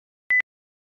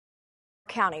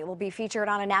County will be featured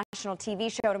on a national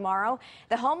TV show tomorrow.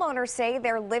 The homeowners say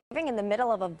they're living in the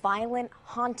middle of a violent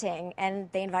haunting, and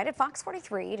they invited Fox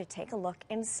 43 to take a look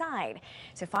inside.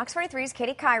 So Fox 43's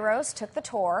Katie Kairos took the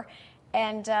tour,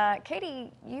 and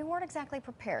Katie, you weren't exactly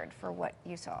prepared for what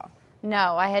you saw.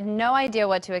 No, I had no idea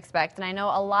what to expect, and I know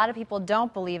a lot of people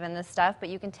don't believe in this stuff, but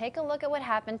you can take a look at what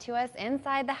happened to us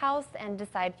inside the house and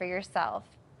decide for yourself.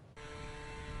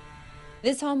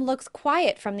 This home looks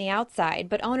quiet from the outside,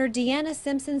 but owner Deanna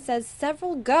Simpson says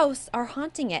several ghosts are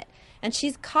haunting it, and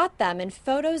she's caught them in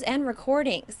photos and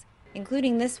recordings,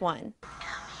 including this one.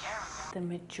 The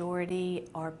majority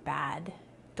are bad,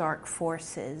 dark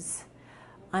forces,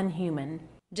 unhuman.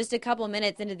 Just a couple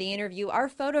minutes into the interview, our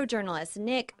photojournalist,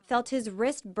 Nick, felt his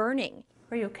wrist burning.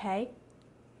 Are you okay?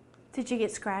 Did you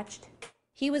get scratched?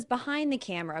 He was behind the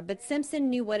camera, but Simpson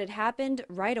knew what had happened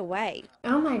right away.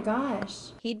 Oh my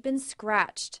gosh. He'd been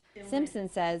scratched. Simpson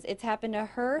says it's happened to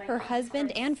her, her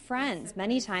husband, and friends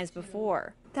many times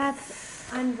before.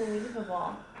 That's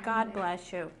unbelievable. God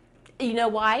bless you. You know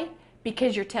why?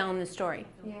 Because you're telling the story.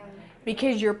 Yeah.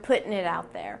 Because you're putting it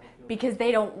out there. Because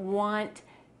they don't want,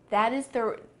 that is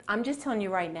their, I'm just telling you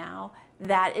right now,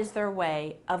 that is their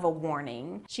way of a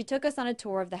warning. She took us on a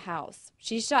tour of the house.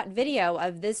 She shot video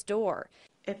of this door.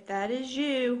 If that is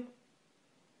you,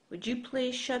 would you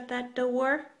please shut that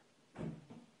door?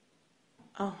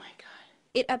 Oh my God.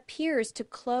 It appears to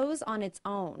close on its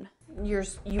own. You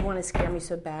want to scare me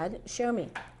so bad? Show me.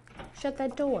 Shut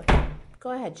that door.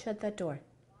 Go ahead, shut that door.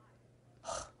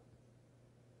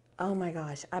 Oh my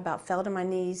gosh, I about fell to my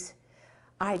knees.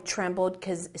 I trembled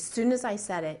because as soon as I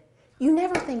said it, you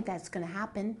never think that's going to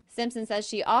happen. Simpson says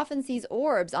she often sees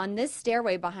orbs on this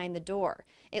stairway behind the door.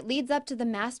 It leads up to the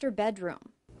master bedroom.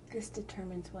 This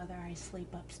determines whether I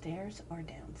sleep upstairs or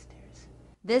downstairs.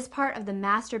 This part of the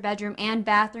master bedroom and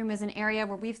bathroom is an area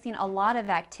where we've seen a lot of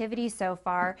activity so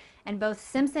far, and both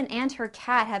Simpson and her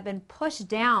cat have been pushed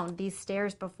down these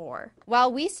stairs before.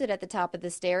 While we stood at the top of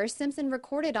the stairs, Simpson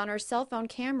recorded on her cell phone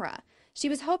camera. She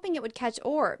was hoping it would catch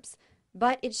orbs,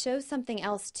 but it shows something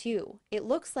else too. It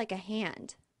looks like a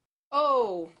hand.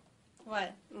 Oh,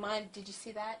 what? Did you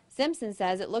see that? Simpson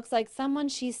says it looks like someone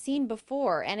she's seen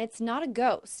before, and it's not a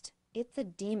ghost. It's a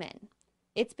demon.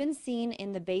 It's been seen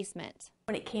in the basement.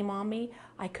 When it came on me,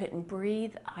 I couldn't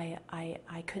breathe, I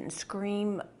couldn't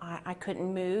scream, I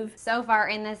couldn't move. So far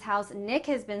in this house, Nick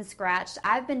has been scratched.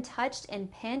 I've been touched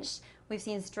and pinched. We've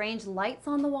seen strange lights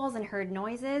on the walls and heard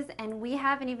noises, and we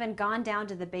haven't even gone down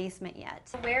to the basement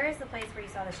yet. Where is the place where you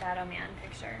saw the Shadow Man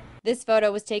picture? This photo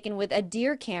was taken with a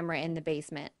deer camera in the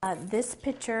basement. This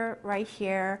picture right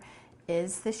here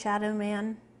is the Shadow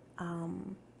Man.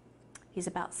 He's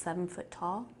about 7 foot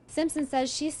tall. Simpson says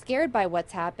she's scared by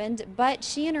what's happened, but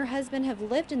she and her husband have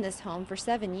lived in this home for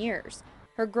 7 years.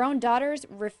 Her grown daughters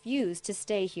refuse to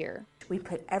stay here. We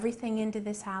put everything into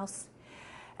this house,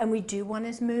 and we do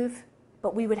want to move,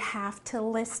 but we would have to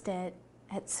list it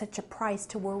at such a price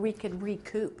to where we could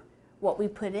recoup what we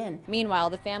put in. Meanwhile,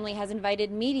 the family has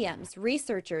invited mediums,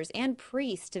 researchers, and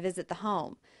priests to visit the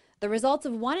home. The results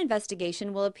of one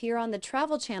investigation will appear on the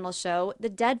Travel Channel show, The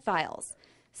Dead Files.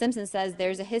 Simpson says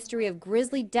there's a history of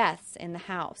grisly deaths in the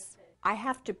house. I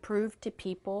have to prove to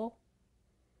people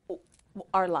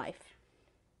our life,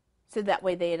 so that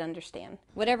way they'd understand.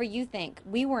 Whatever you think,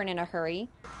 we weren't in a hurry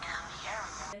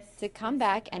to come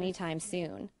back anytime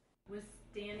soon.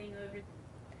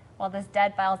 Well, this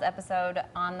Dead Files episode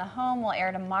on the home will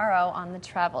air tomorrow on the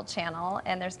Travel Channel,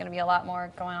 and there's going to be a lot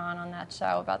more going on that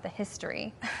show about the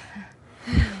history.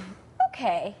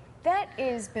 Okay, that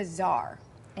is bizarre.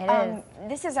 It is.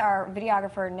 This is our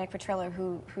videographer, Nick Petrillo,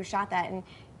 who shot that, and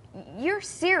you're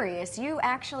serious. You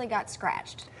actually got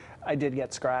scratched. I did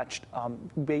get scratched.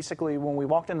 Basically, when we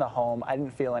walked in the home, I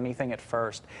didn't feel anything at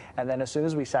first. And then as soon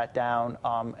as we sat down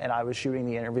and I was shooting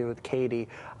the interview with Katie,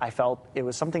 I felt it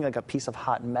was something like a piece of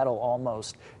hot metal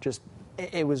almost. Just,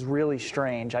 it was really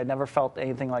strange. I'd never felt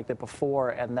anything like that before.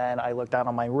 And then I looked down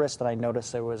on my wrist and I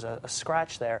noticed there was a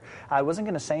scratch there. I wasn't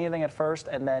going to say anything at first.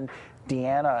 And then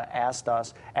Deanna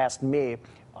asked me,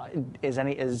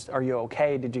 are you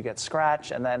okay? Did you get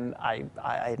scratched? And then I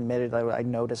admitted that I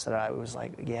noticed that I was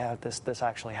like, yeah, this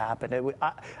actually happened.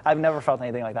 I've never felt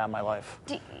anything like that in my life.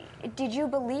 Did you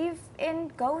believe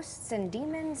in ghosts and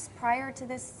demons prior to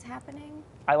this happening?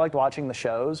 I liked watching the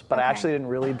shows, but Okay. I actually didn't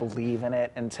really believe in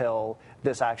it until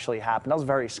this actually happened. I was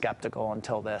very skeptical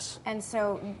until this. And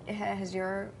so, has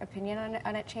your opinion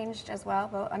on it changed as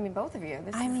well? I mean, both of you.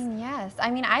 I mean, yes. I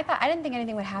mean, I didn't think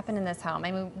anything would happen in this home.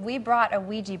 I mean, we brought a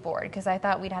Ouija board because I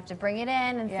thought we'd have to bring it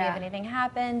in and see if anything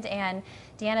happened. And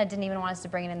Deanna didn't even want us to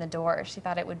bring it in the door. She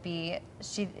thought it would be,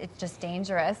 it's just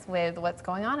dangerous with what's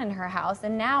going on in her house.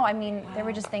 And now, I mean, there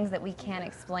were just things that we can't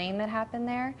explain that happened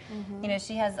there. You know,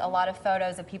 she has a lot of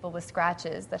photos of people with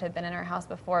scratches that had been in her house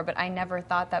before, but I never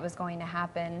thought that was going to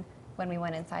happen when we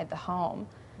went inside the home.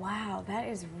 Wow, that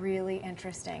is really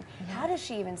interesting. How does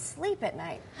she even sleep at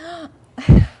night?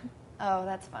 Oh,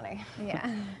 that's funny.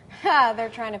 Yeah. They're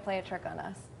trying to play a trick on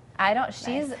us.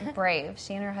 She's brave.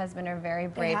 She and her husband are very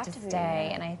brave to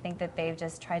stay, and I think that they've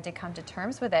just tried to come to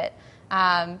terms with it.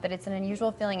 But it's an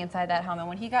unusual feeling inside that home. And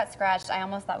when he got scratched, I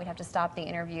almost thought we'd have to stop the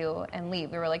interview and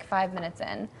leave. We were like 5 minutes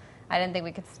in. I didn't think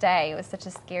we could stay. It was such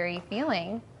a scary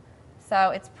feeling.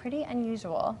 So it's pretty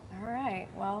unusual. All right.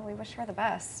 Well, we wish her the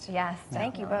best. Yes.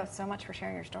 Thank you both so much for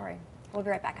sharing your story. We'll be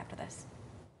right back after this.